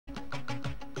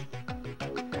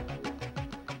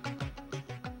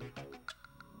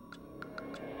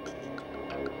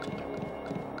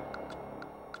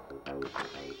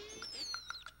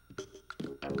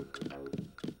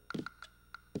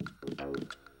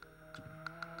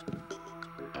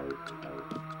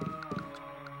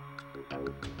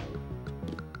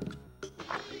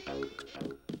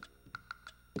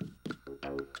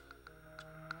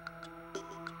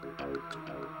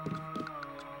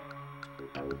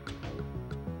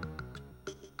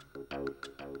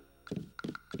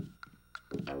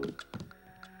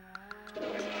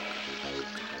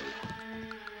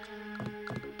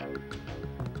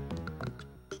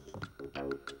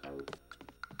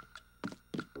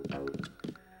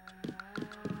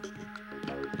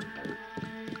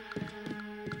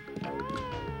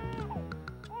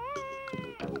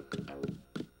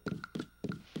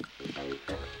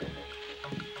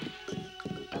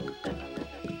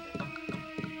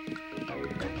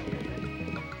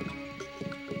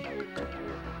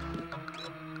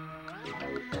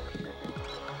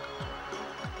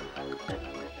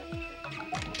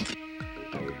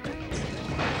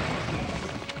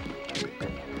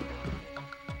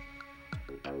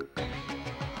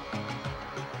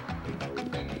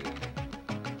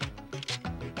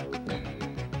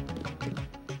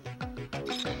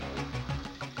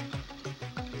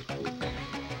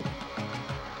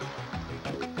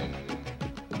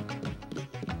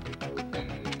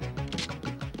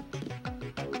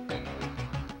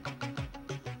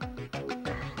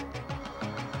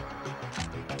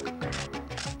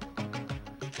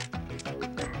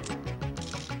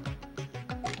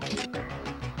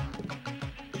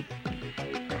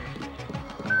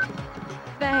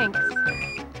Thanks.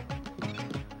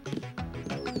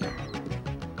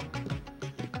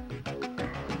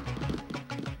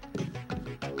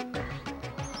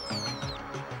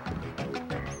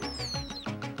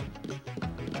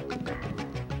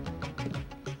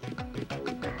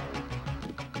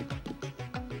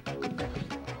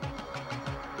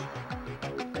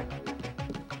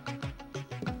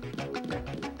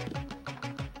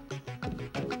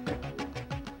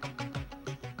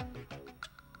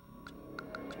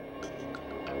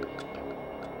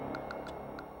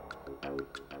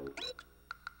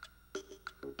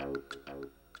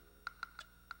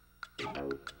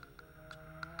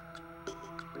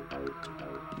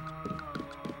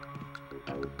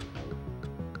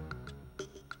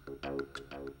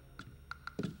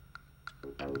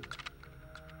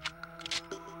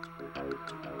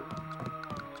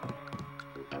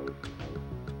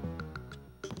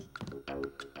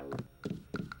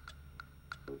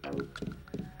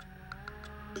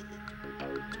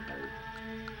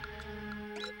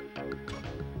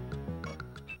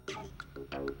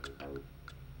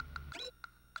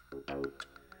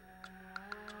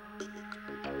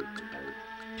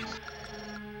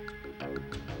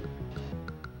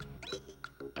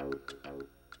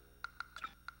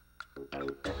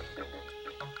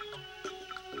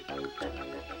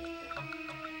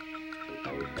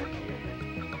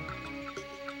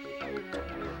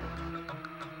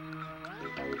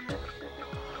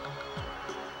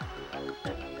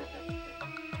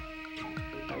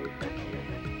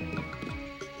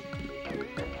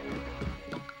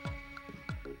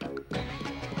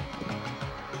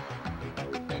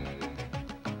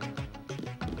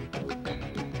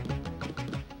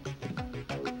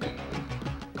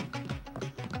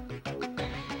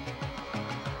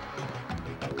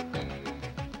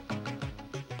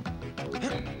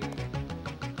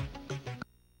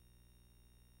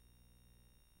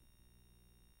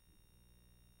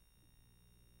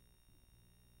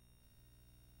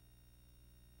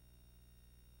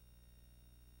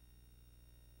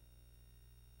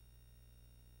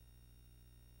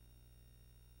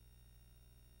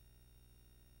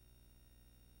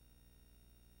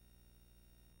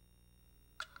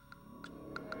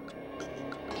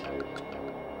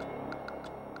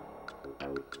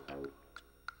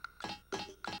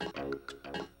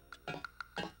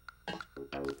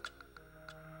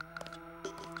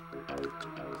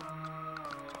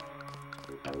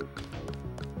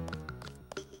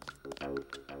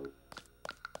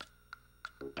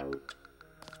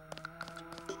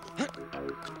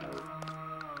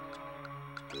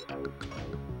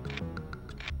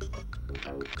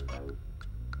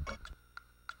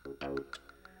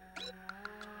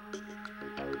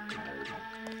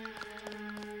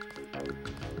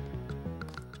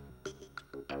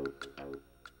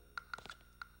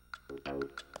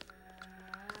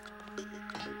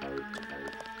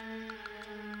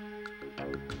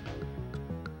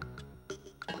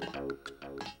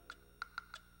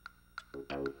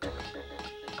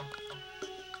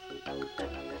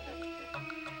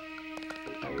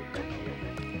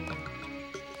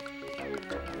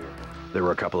 There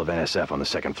were a couple of NSF on the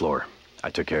second floor. I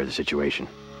took care of the situation.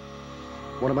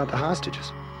 What about the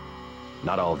hostages?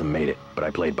 Not all of them made it, but I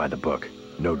played by the book.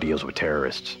 No deals with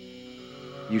terrorists.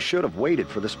 You should have waited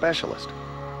for the specialist.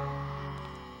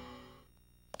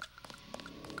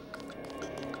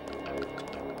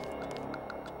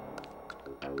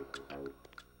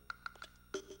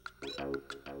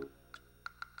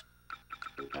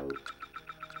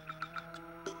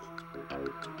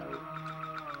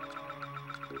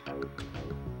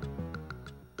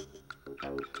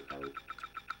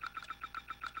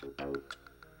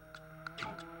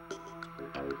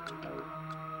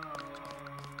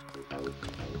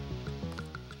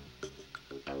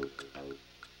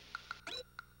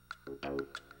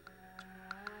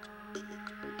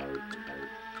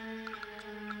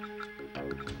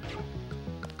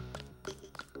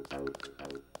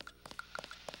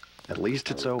 At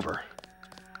least it's over.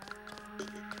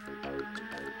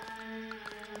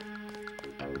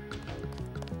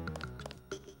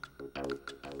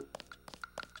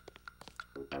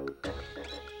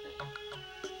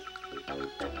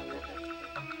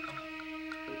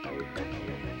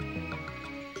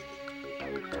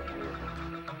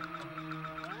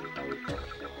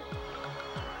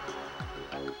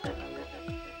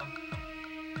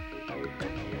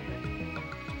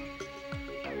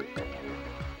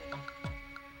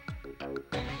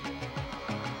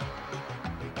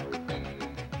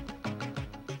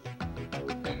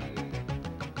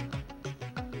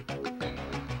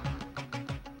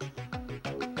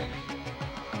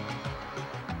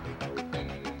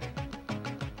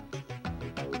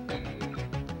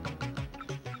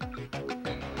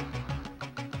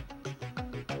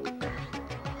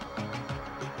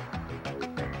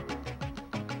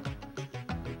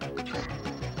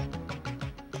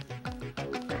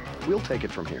 We'll take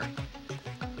it from here.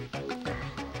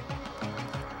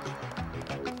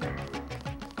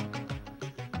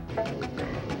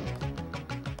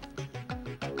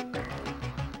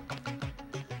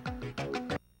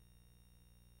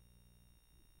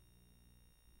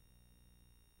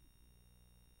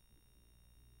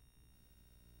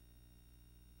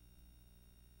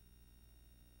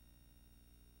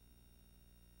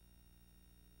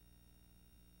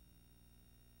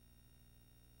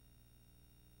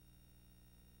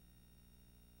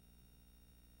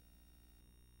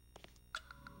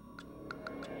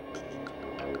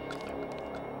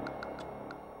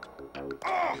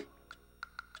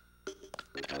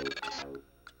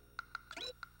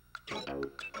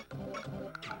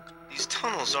 These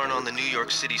tunnels aren't on the New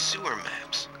York City sewer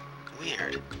maps.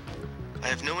 Weird. I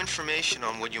have no information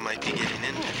on what you might be getting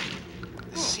into.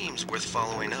 This seems worth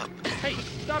following up. Hey,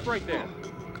 stop right there!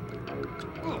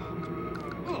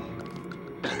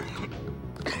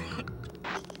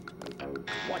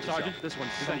 Watch Sergeant, this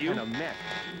one's some kind of mess.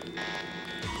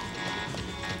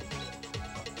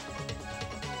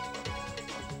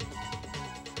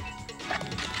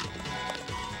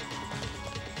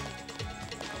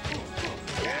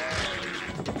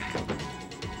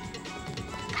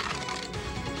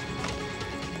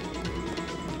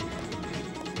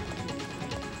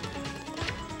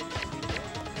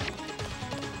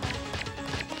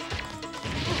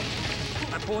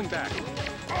 I'm pulling back.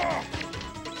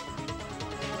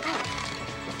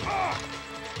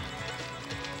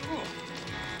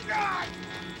 God!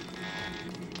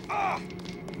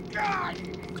 God!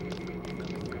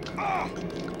 I'm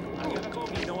gonna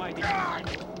bogey, no idea. God!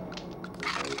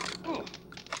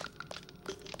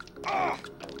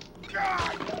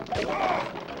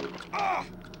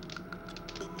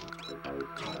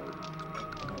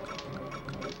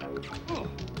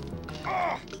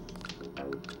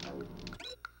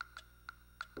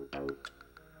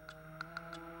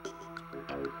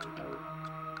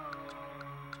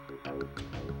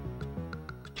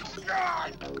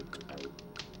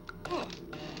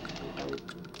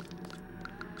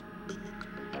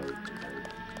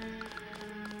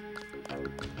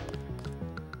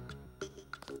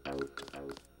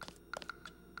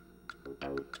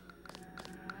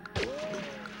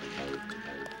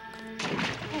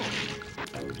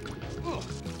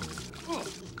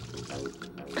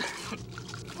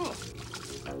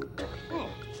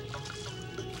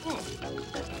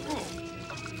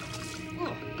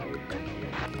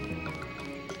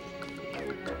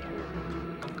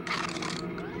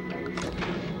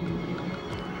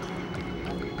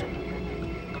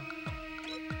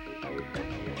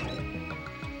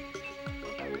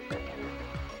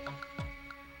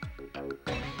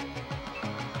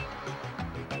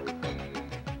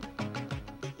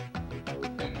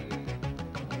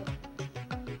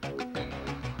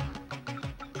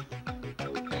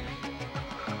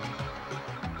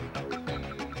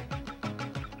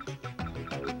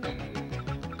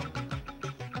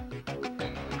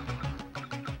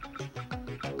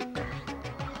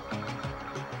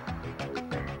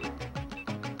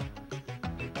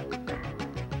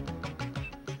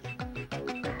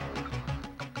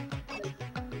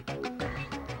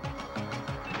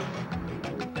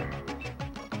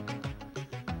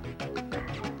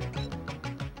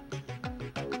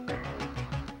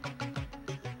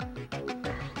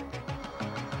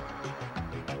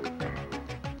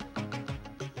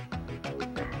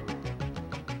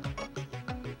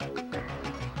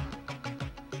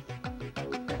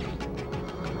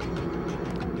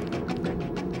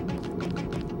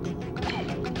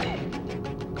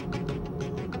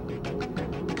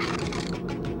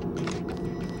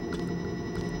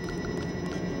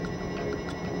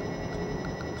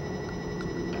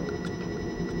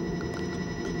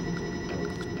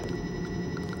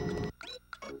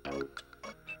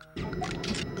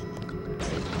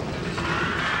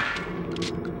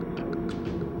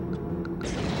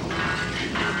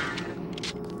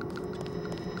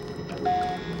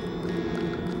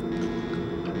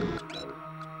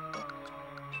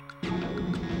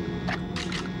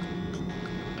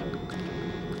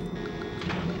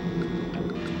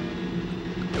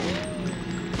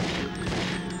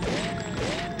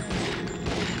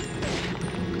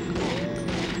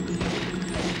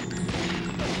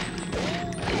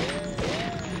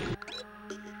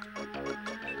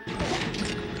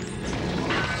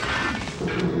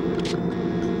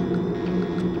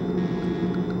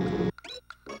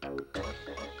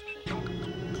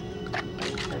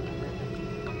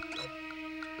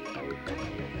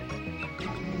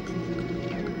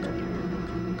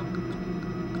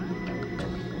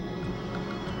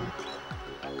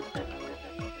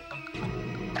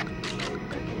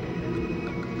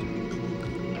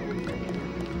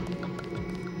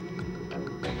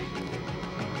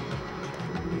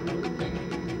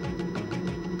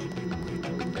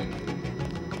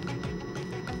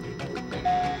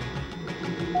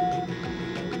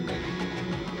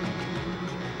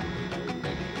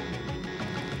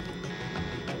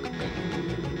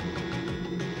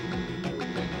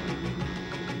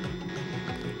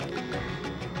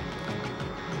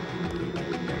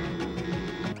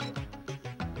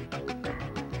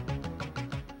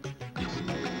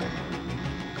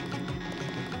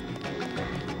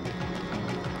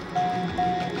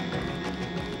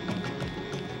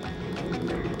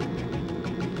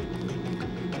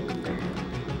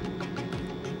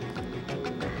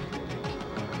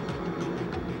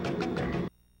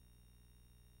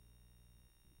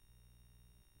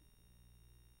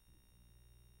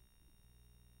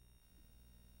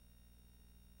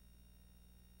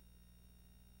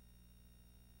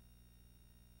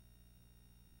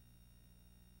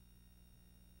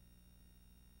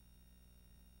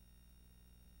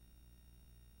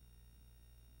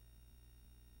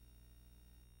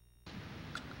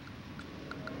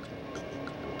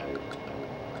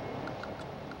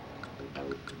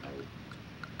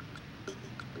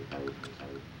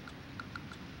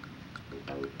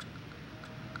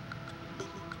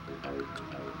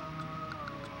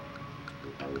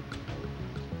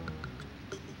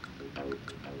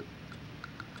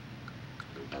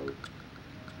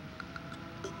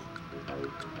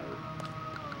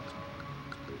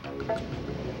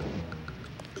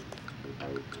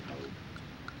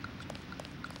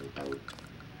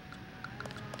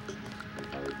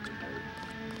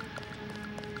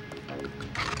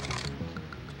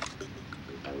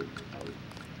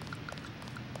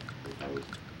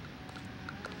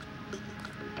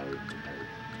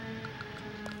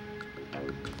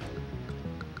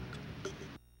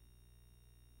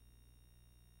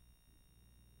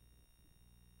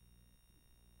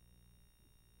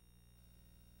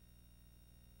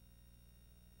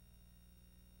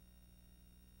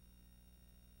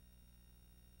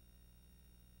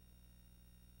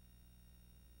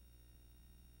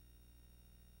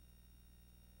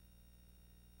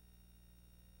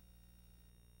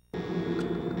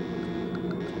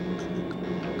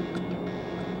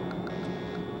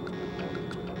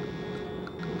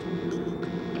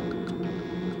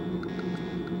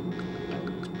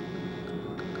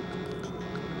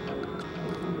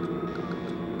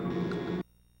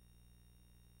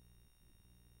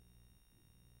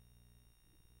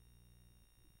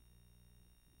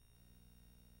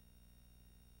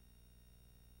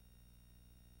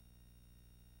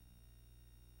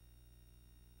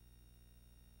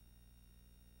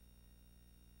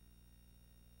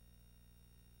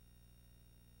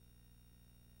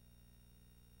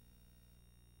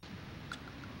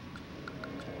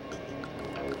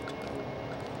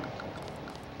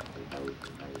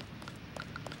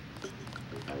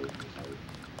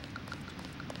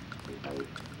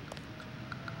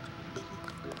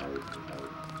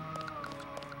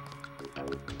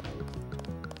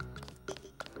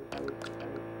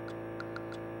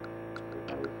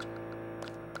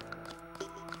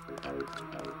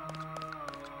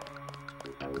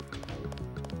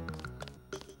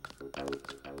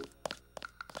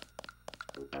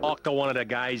 Talk to one of the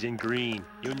guys in green.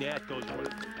 You Nat goes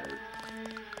with.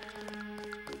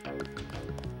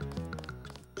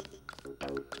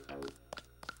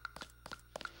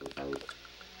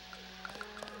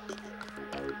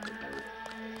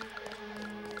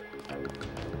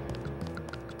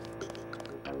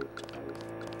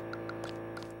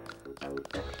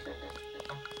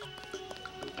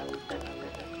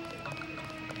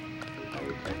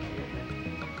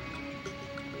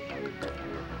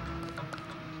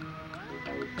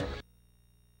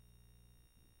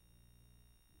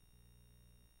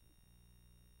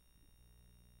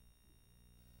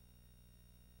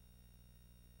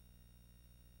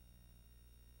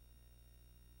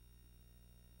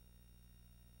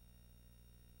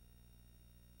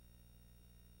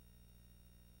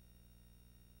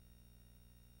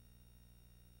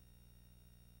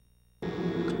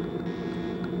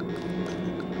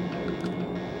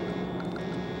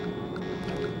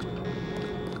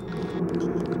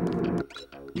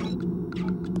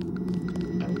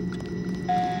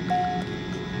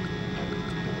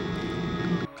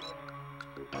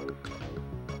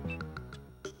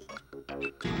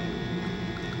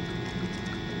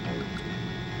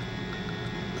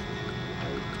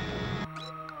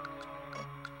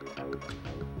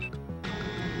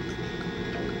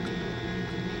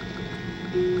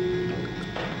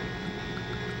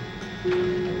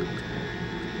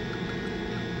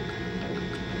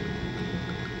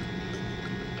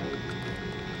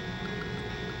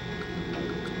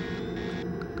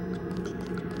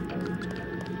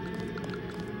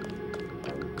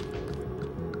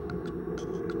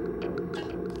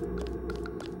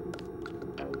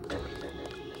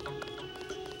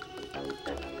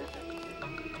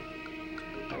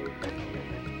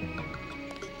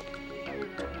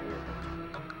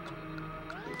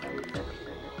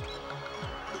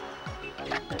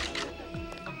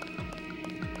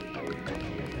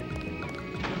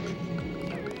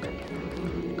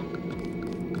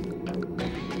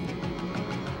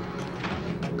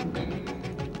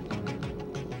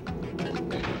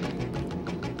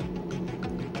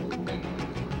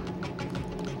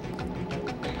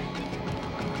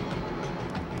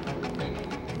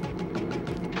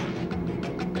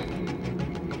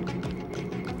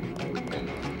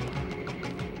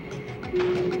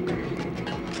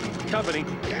 Company.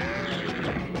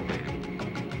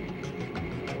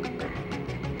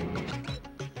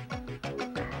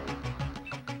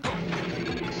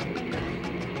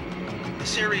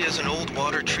 This area is an old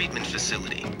water treatment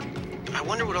facility. I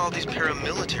wonder what all these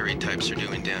paramilitary types are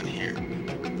doing down here.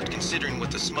 But considering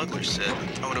what the smuggler said,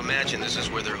 I would imagine this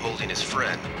is where they're holding his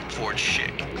friend, Ford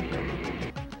Schick.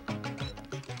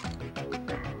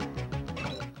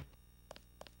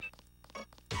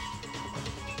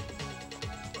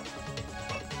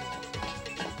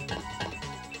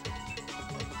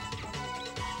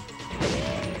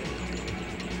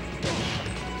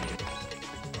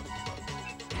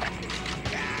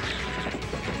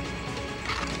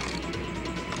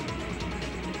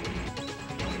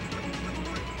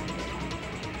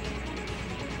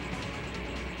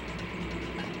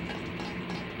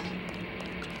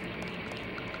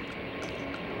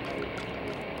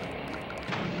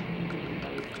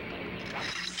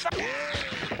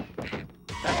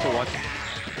 That's the one.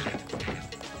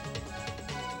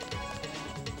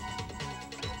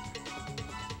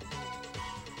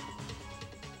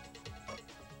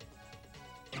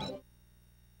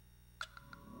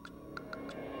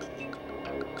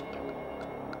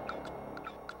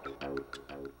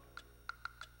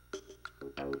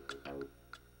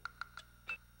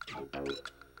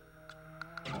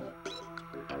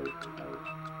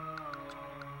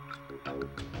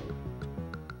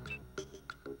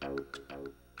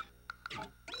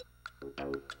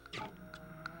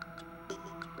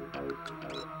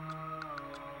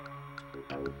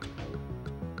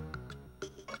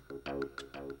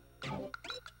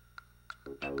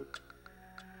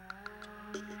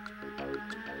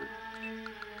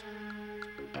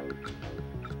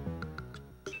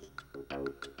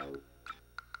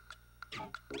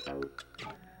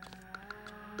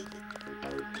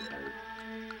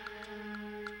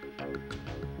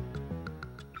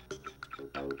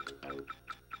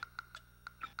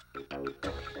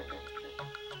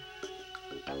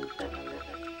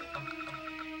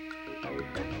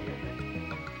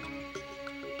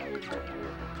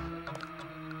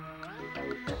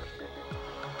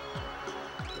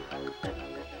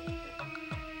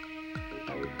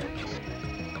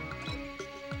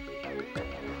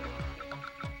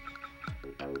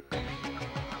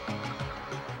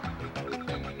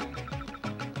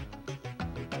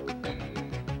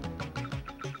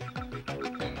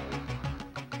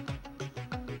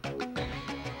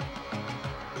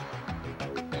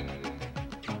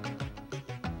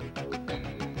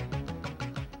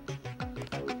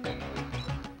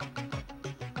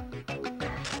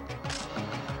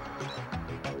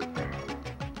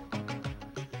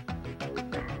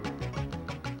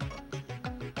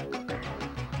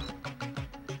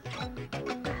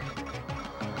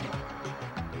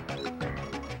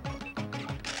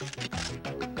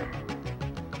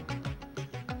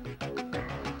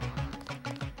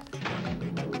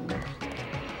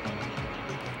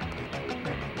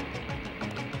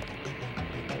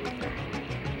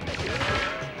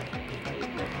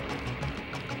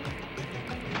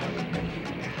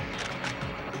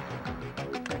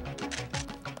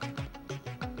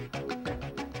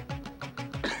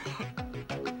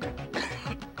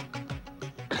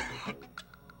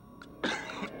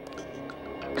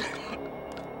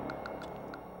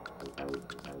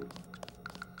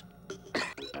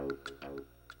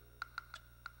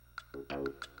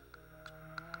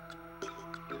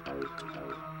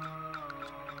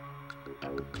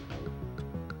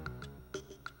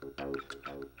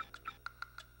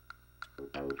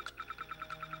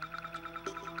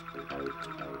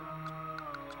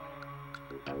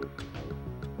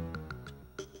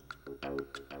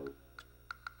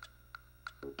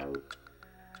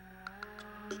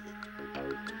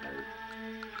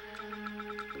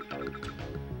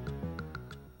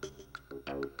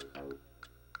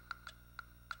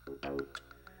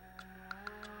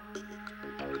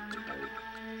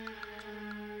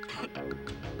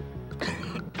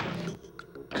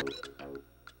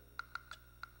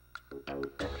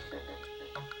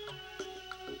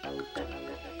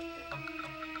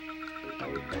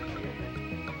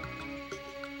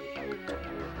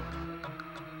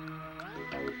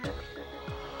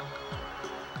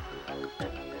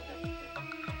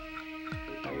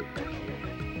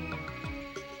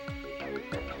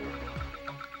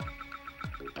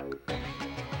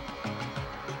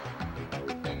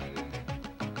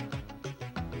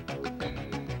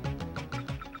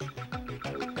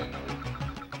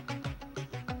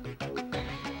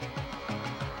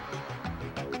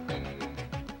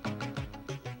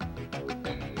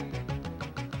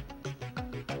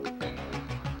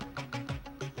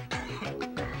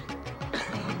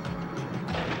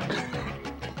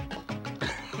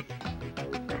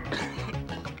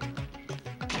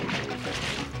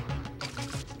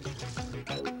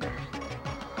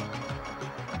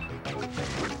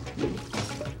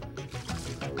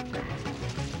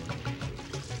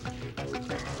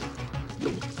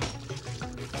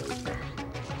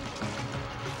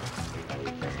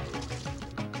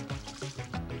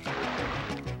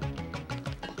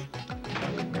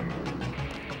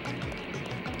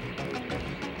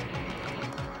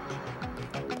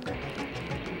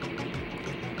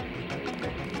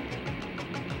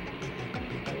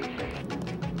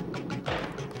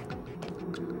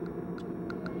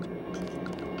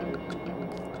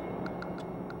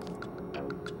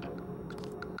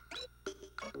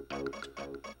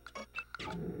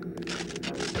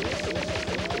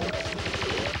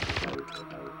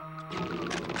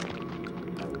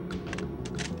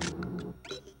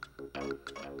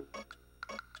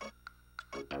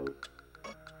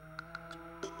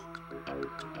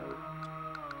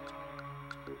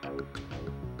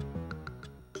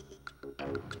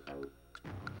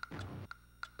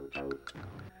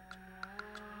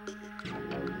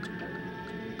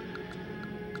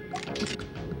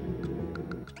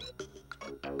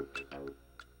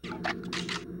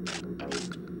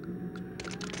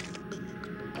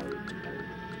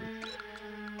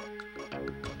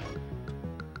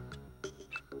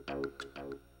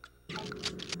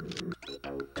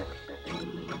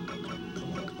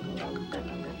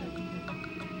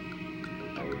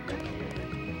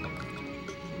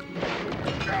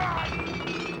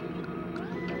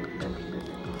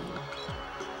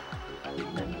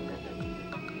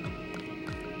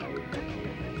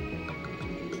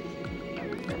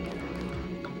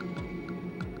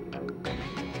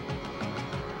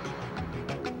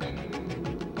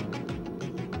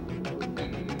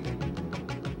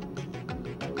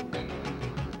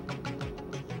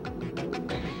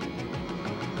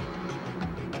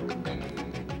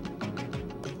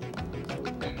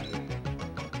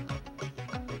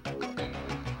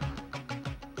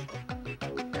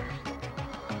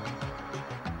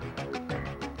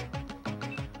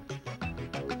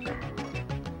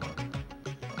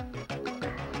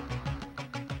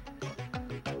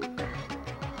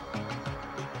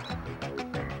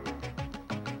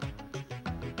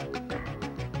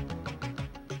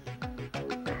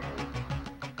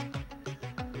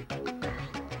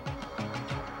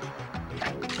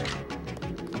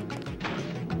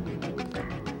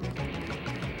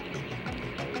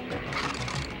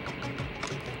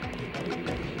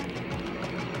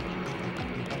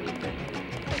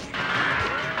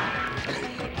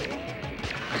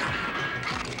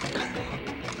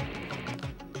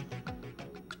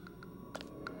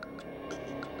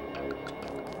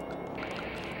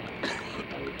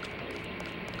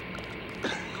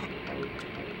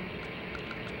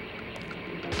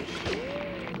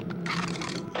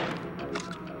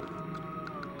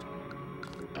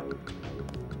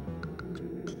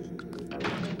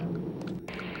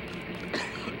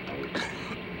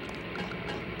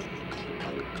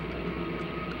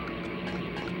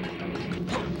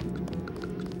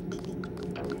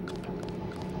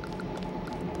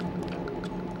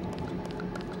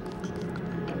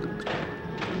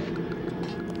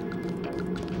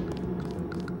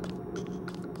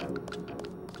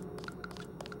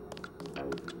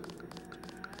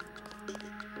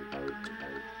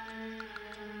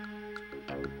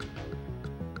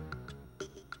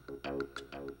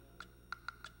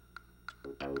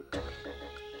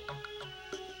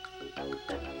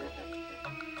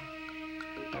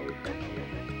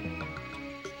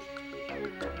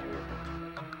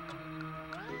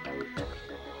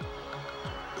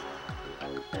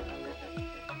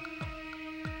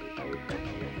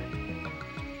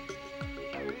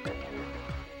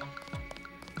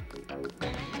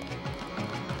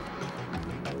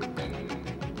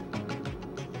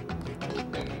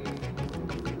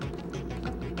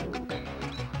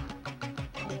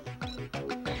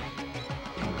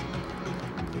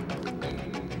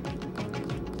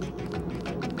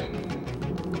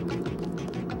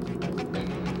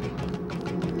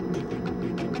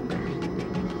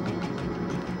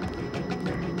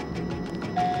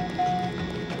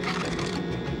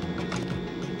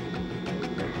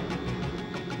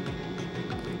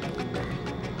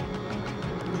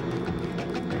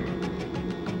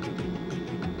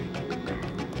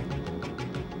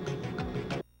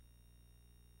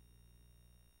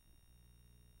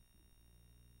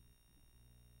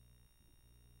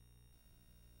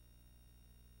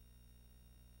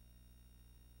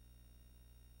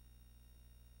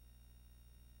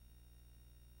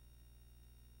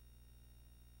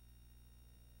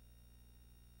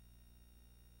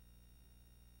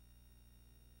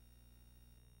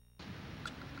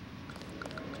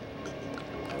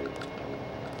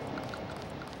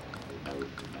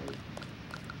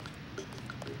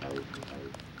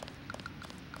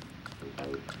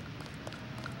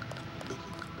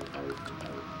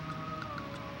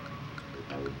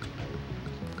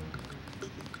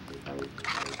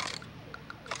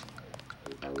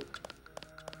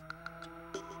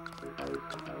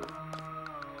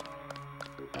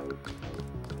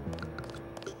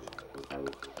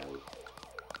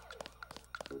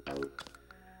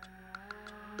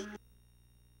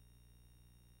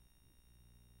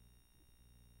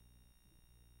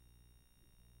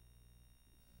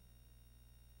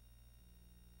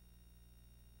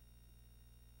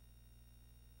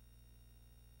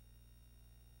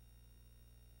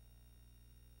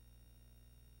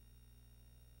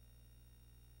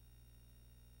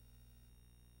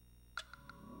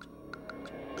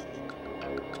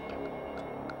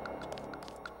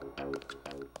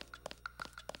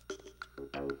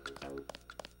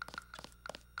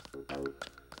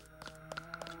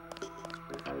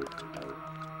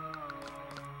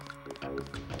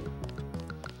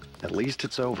 At least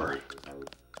it's over.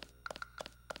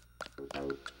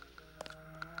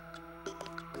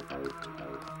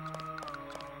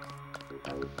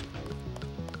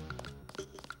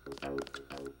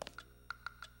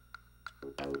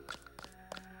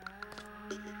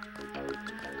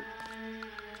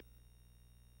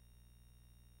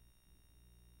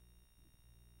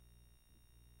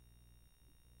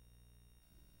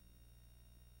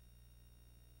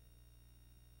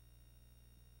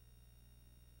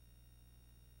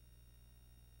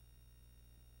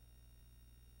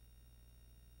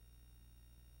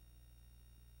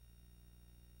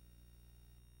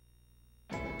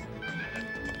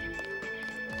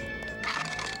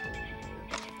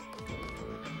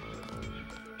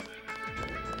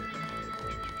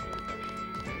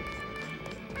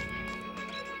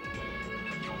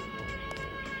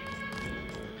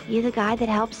 You the guy that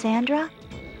helped Sandra?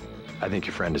 I think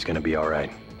your friend is gonna be all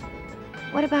right.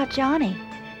 What about Johnny?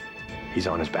 He's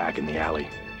on his back in the alley.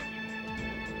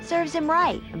 Serves him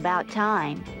right. About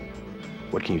time.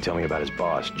 What can you tell me about his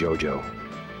boss, Jojo?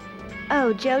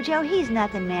 Oh, Jojo, he's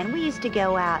nothing, man. We used to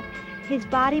go out. His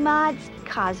body mods?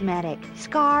 Cosmetic.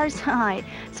 Scars? I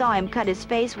saw him cut his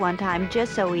face one time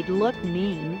just so he'd look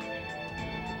mean.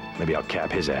 Maybe I'll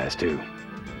cap his ass, too.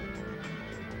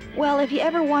 Well, if you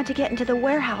ever want to get into the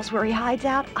warehouse where he hides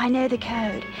out, I know the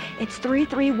code. It's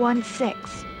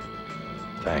 3316.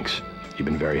 Thanks. You've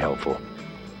been very helpful.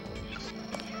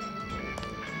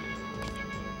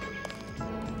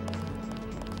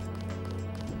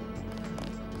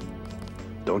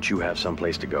 Don't you have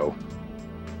someplace to go?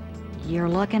 You're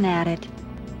looking at it.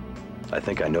 I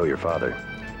think I know your father.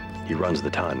 He runs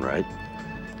the ton, right?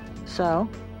 So?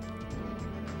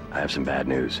 I have some bad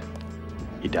news.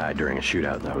 He died during a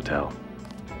shootout in the hotel.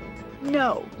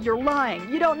 No, you're lying.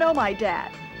 You don't know my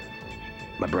dad.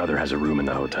 My brother has a room in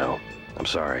the hotel. I'm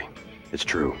sorry. It's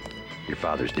true. Your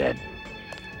father's dead.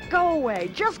 Go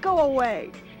away. Just go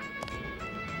away.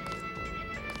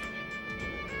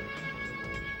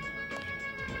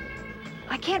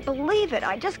 I can't believe it.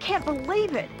 I just can't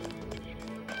believe it.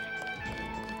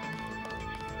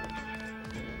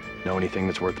 Know anything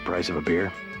that's worth the price of a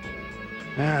beer?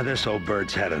 This old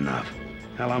bird's had enough.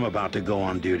 Hell, I'm about to go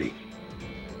on duty.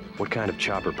 What kind of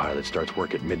chopper pilot starts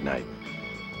work at midnight?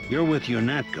 You're with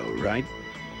UNATCO, right?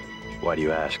 Why do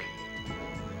you ask?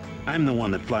 I'm the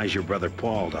one that flies your brother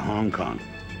Paul to Hong Kong.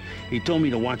 He told me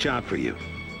to watch out for you.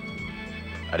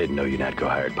 I didn't know UNATCO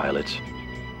hired pilots.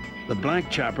 The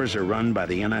black choppers are run by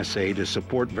the NSA to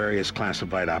support various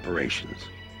classified operations.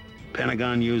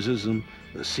 Pentagon uses them,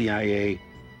 the CIA.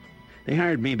 They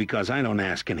hired me because I don't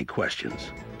ask any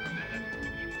questions.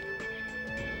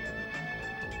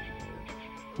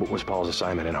 What was Paul's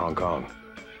assignment in Hong Kong?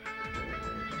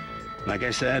 Like I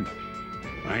said,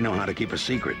 I know how to keep a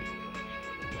secret.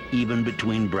 Even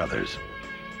between brothers.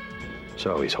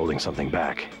 So he's holding something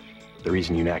back. The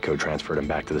reason UNATCO transferred him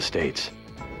back to the States.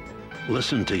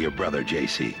 Listen to your brother,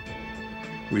 JC.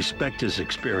 Respect his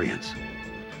experience.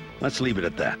 Let's leave it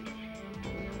at that.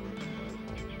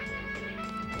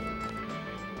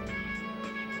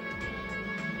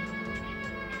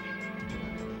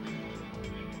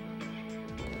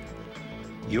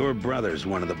 Your brother's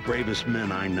one of the bravest men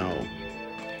I know.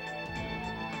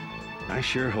 I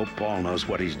sure hope Paul knows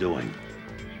what he's doing.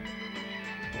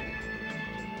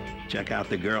 Check out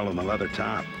the girl in the leather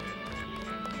top.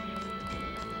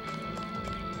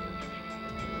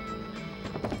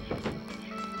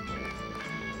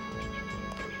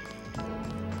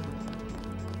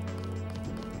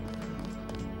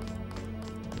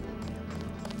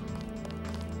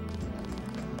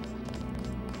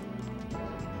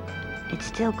 It's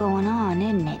still going on,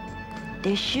 isn't it?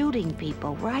 They're shooting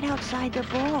people right outside the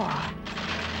bar.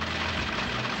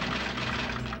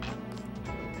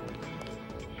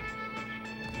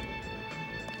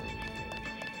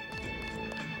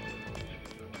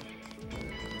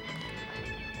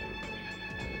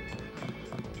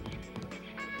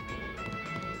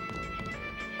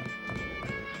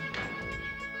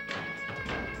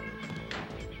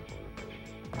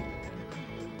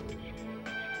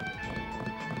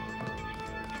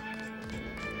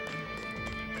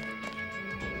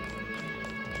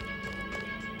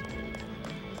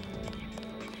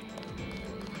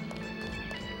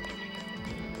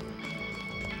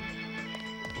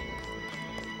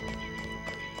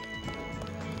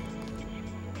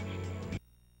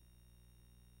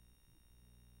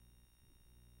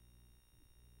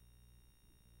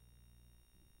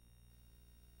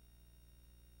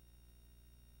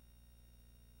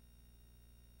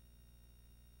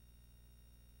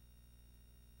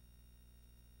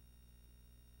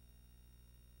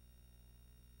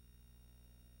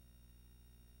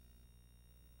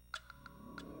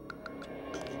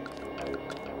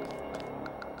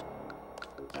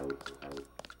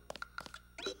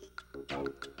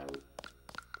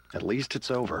 At least it's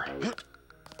over.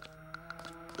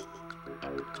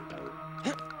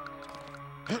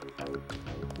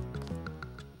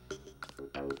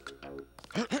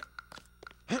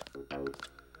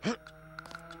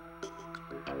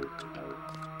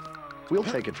 We'll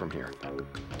take it from here.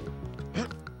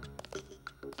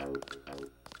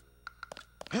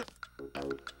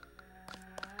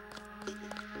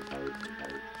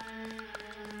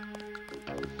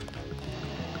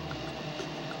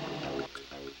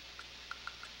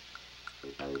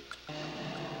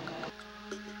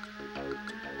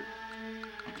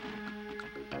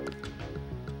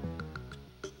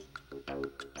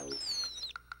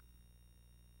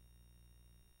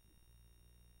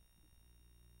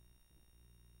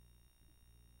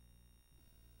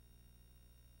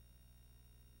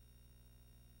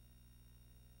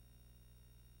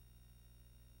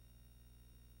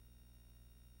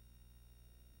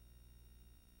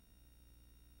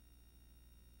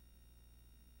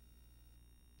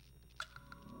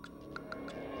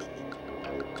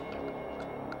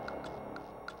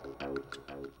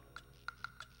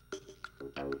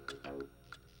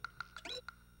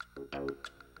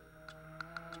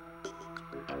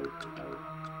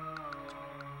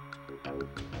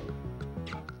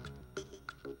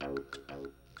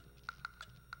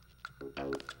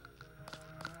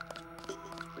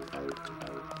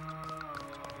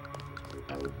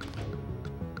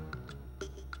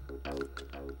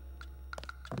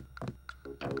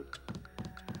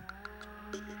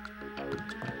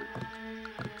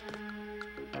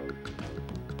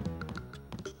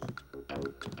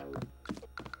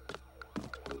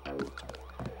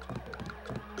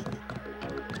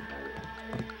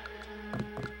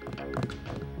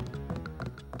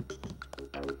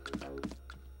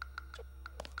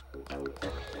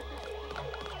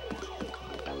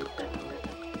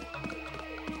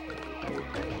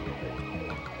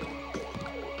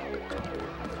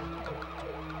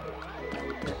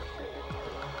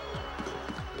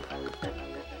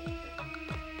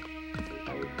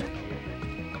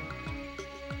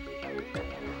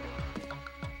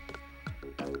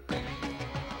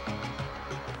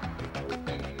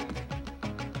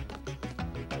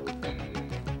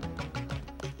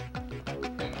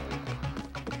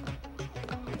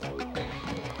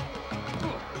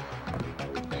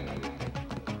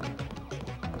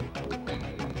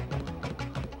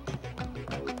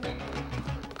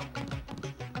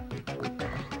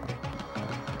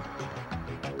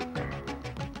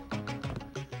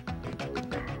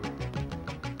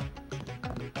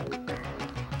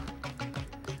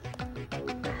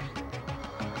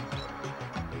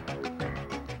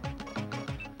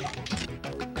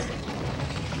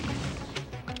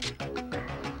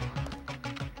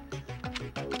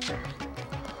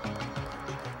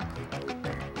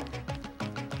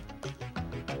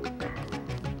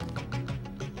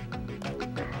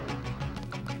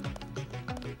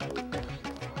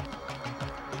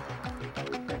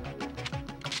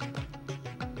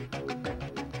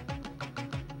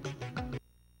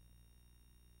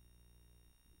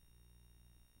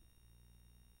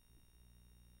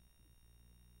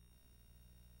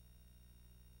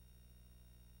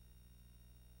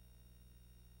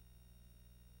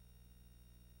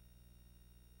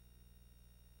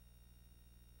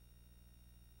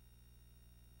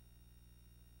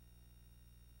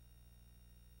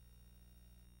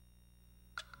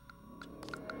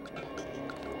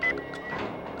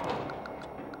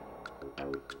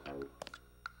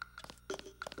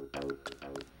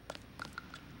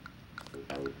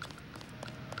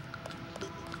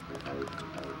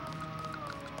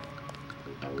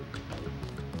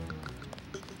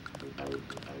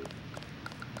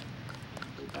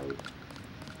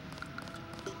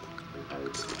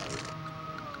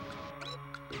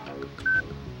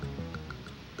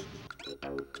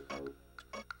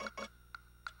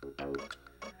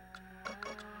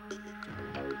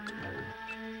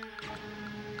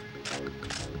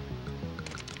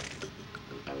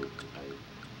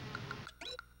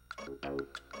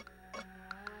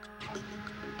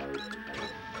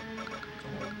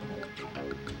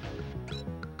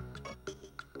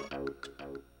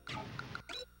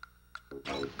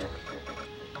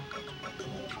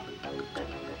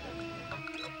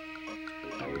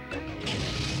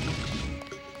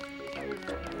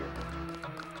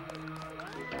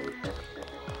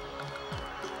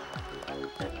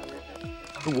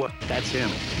 What? That's him.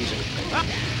 He's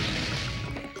a...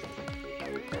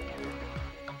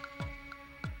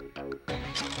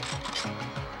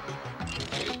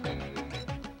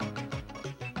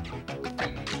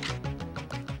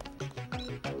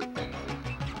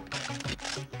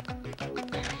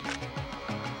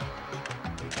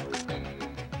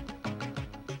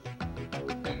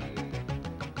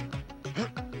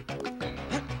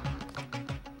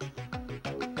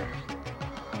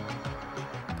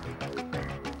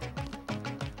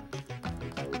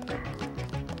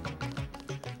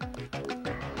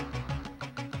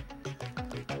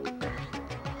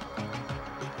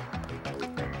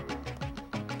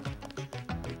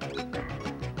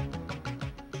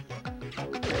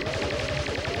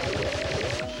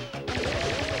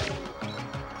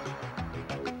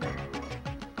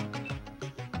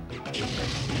 I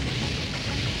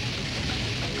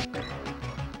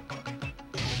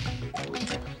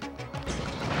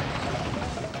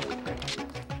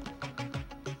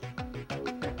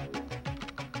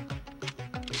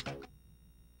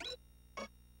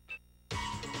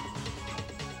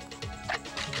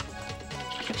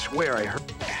swear I heard.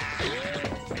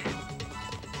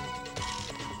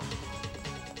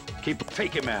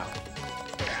 Take him out.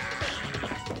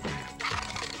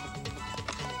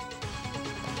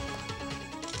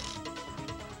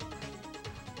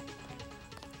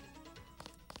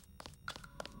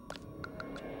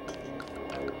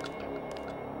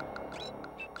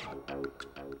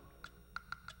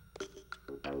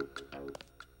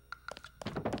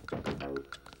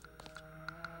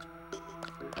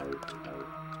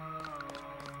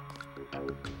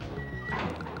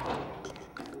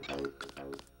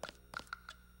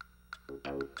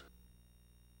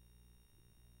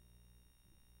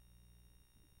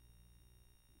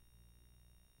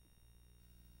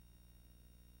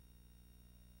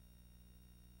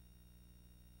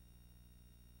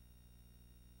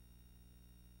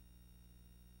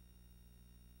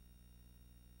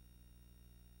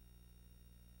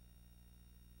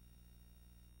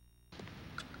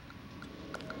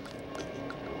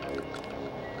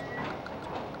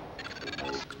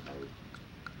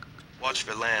 Watch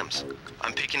for lambs.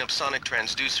 I'm picking up sonic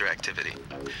transducer activity.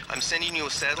 I'm sending you a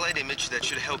satellite image that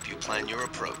should help you plan your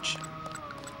approach.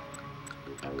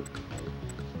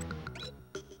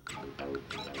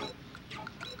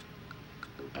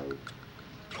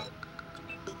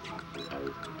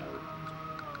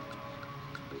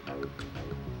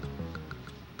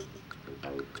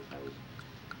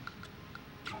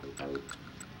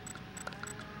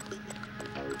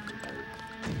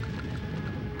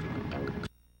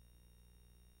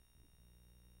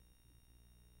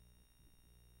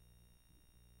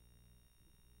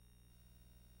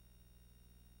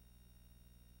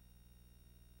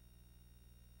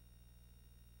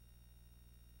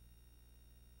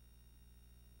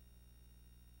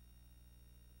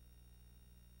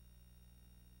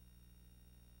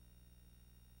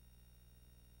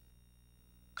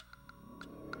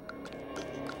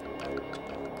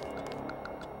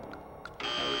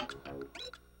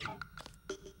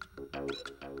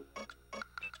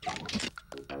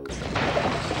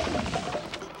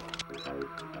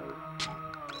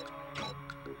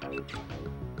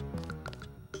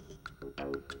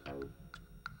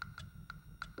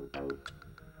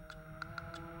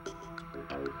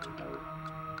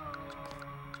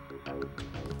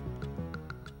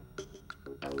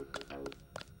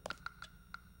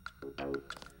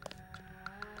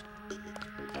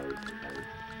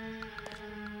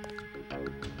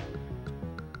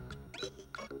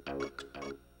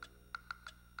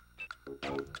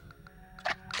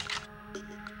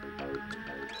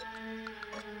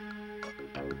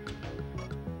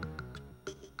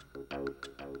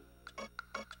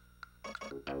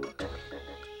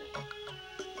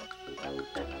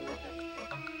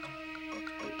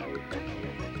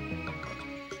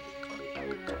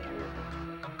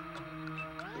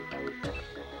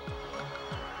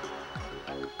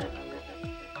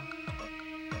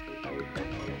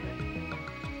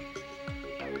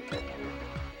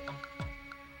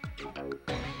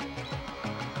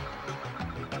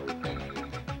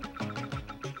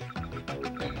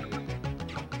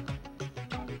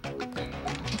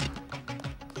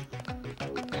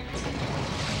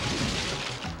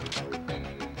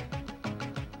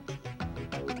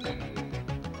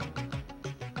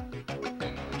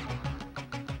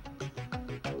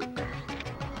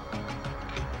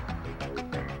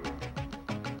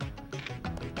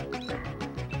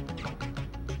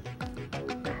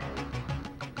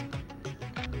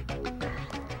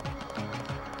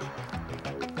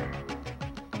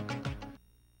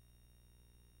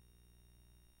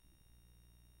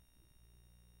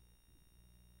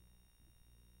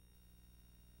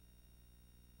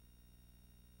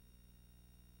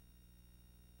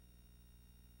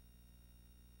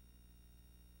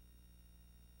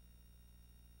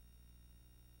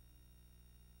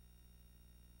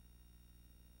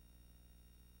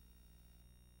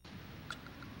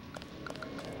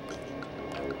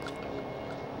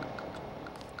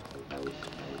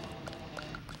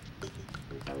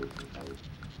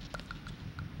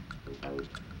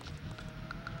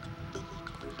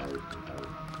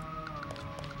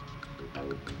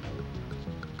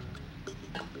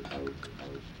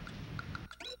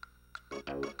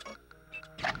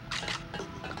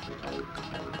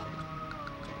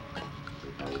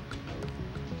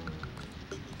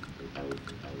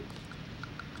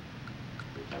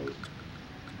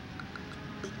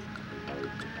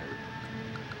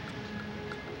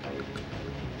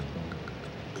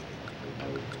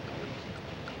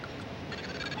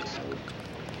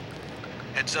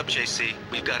 Heads up, JC.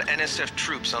 We've got NSF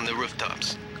troops on the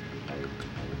rooftops.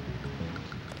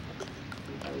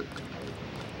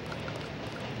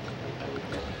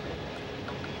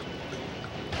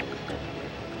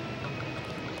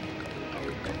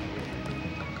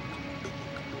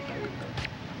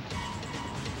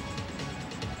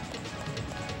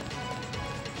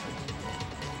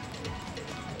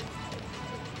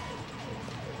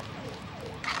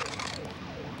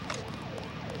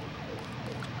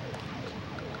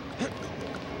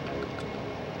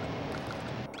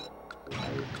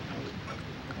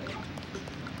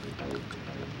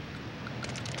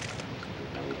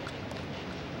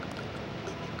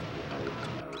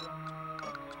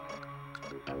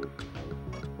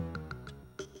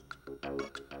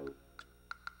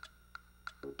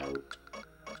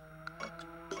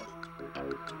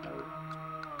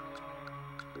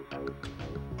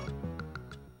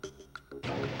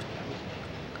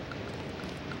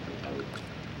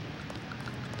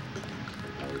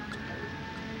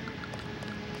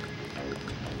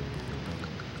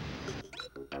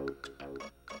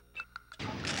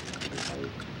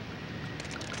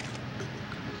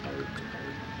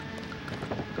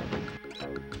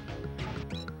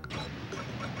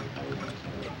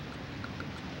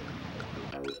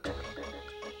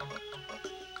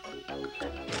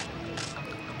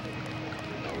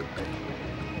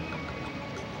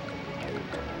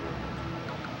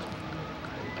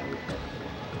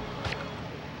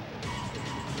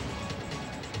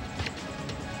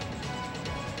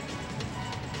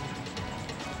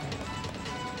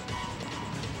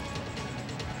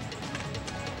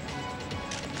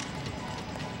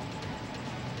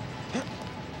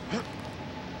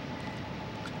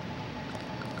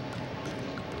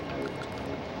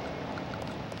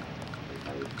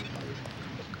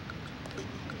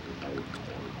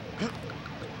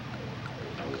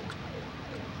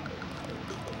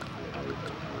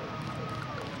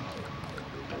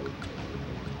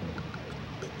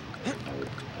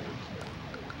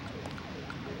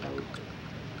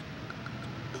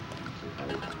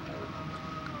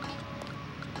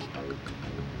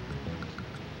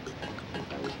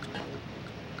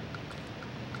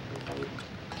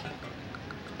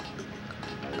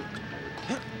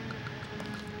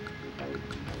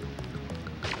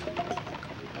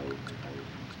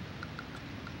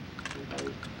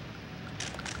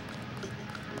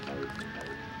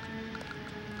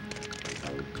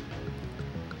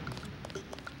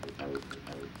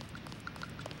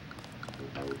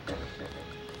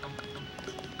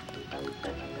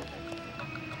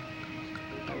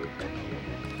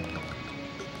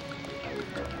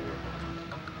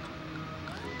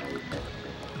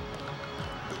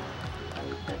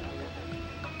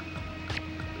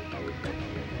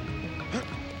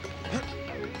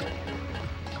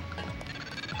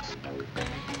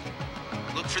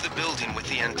 Look for the building with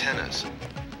the antennas.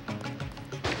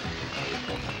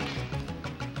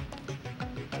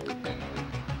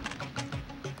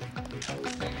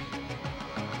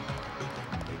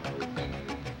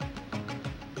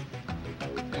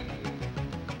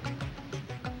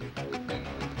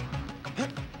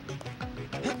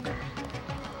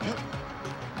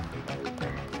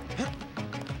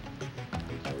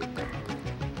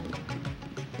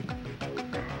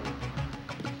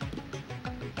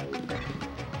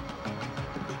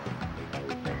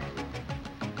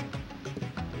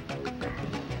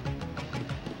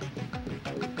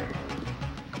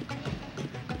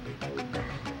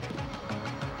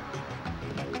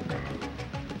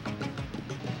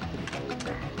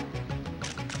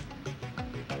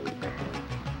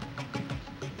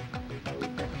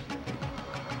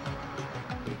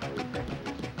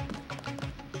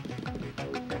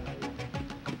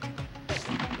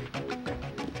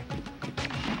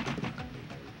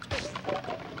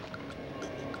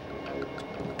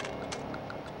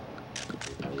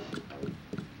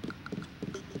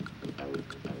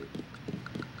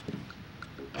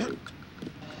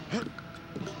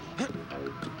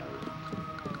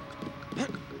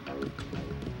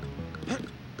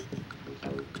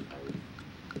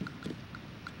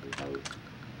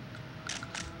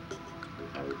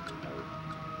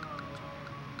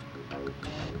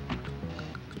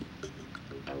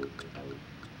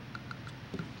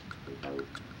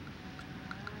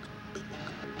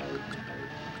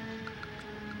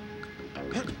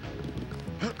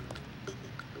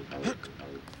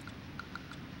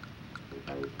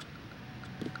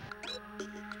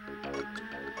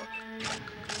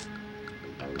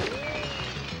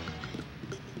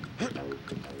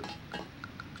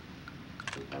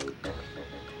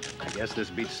 I guess this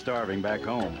beats starving back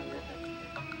home.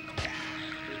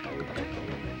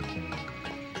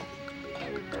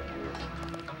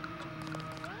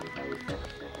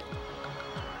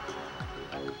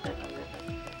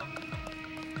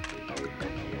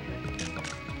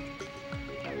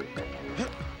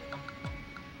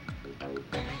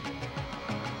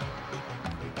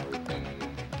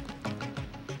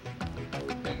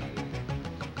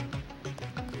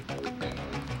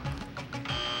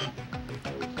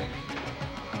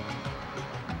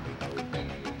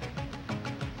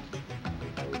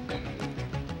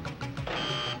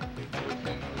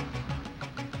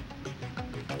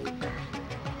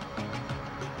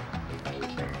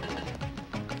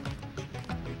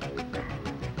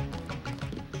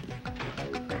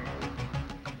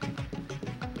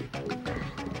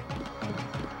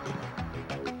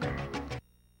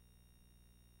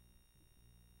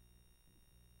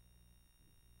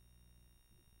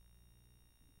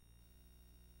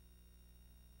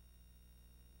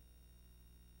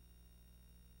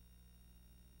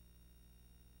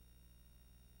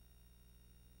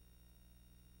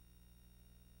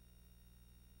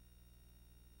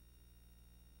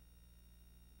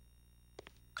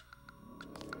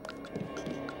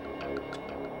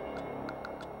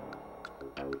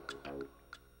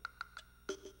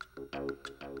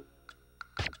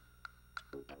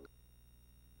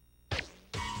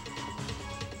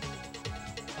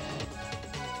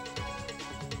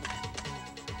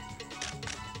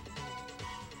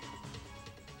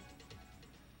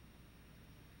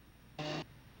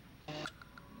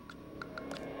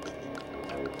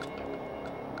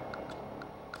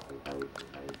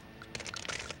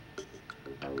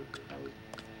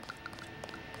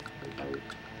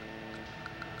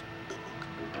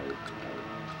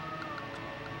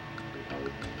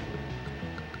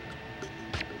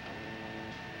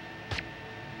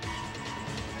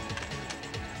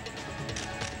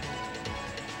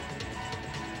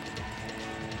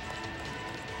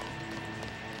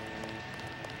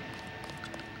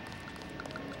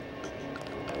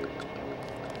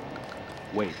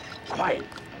 Wait. Quiet.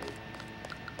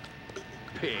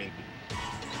 Pig.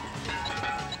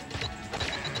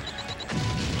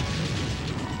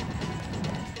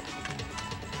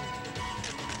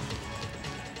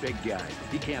 Big guy.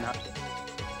 He can't hide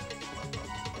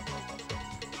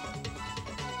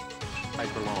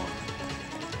for long.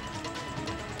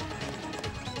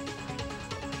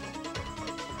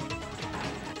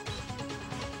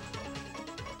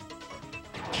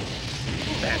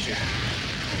 Bash it.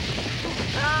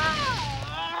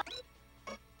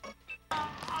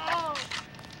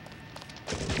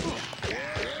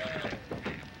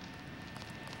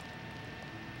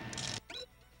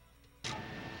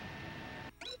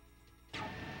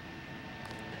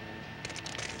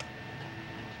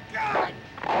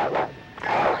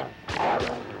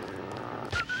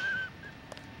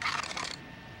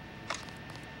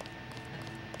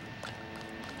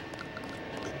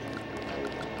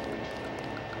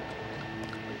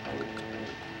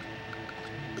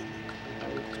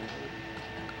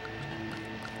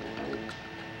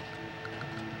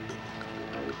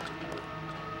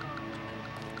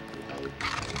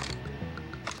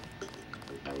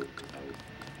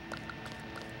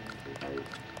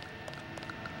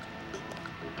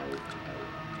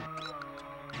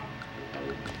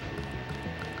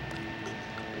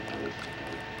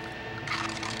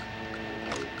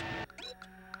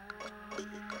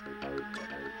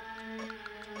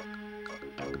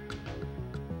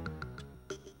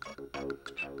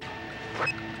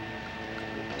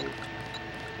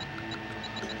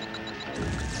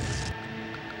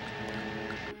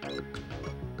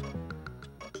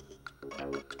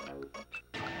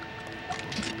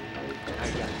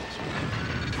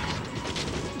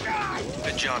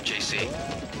 Good job, JC.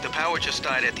 The power just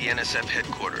died at the NSF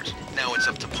headquarters. Now it's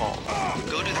up to Paul.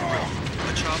 Go to the room.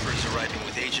 A chopper is arriving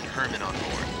with Agent Herman on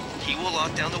board. He will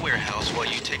lock down the warehouse while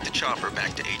you take the chopper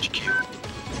back to HQ.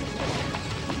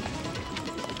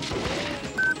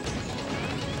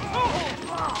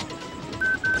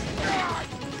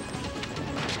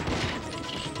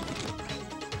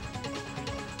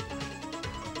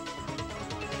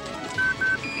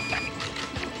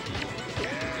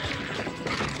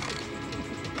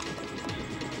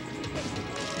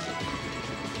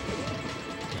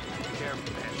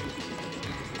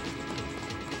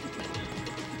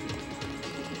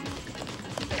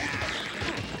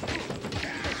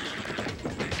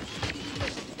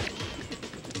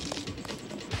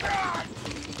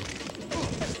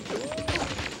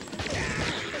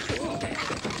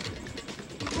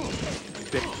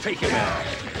 Take him out.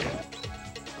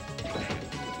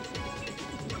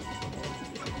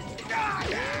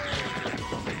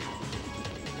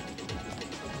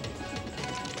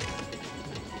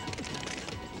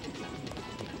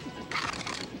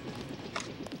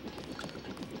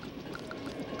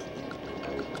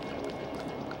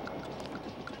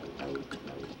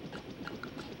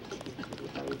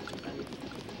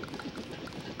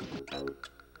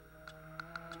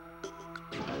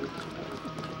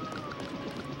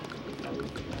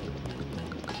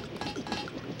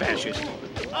 Fascist.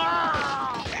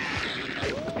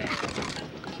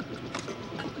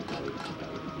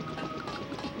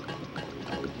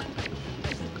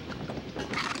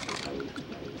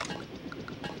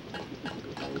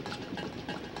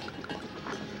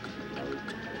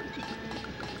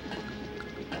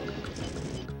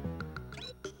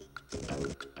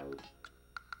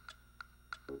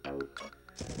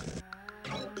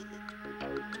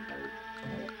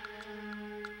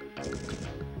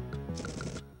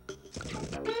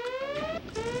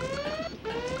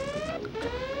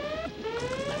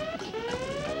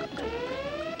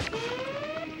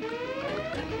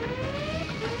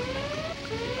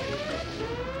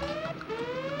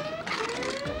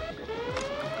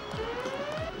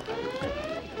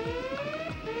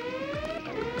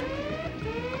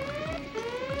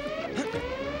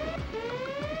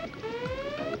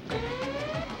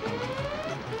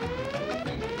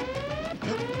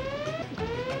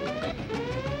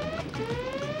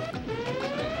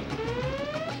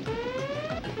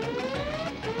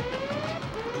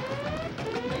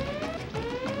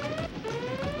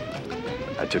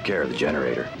 I took care of the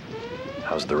generator.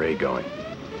 How's the raid going?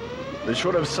 They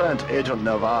should have sent Agent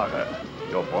Navarre.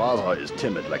 Your brother is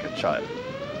timid like a child.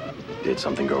 Did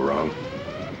something go wrong?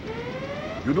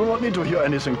 You do not need to hear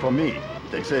anything from me.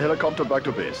 Take the helicopter back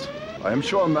to base. I am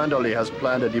sure Manderley has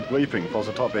planned a debriefing for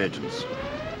the top agents.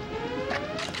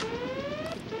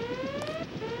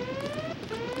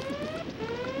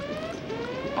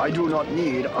 I do not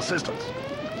need assistance.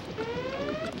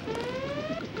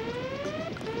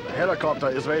 The helicopter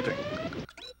is waiting.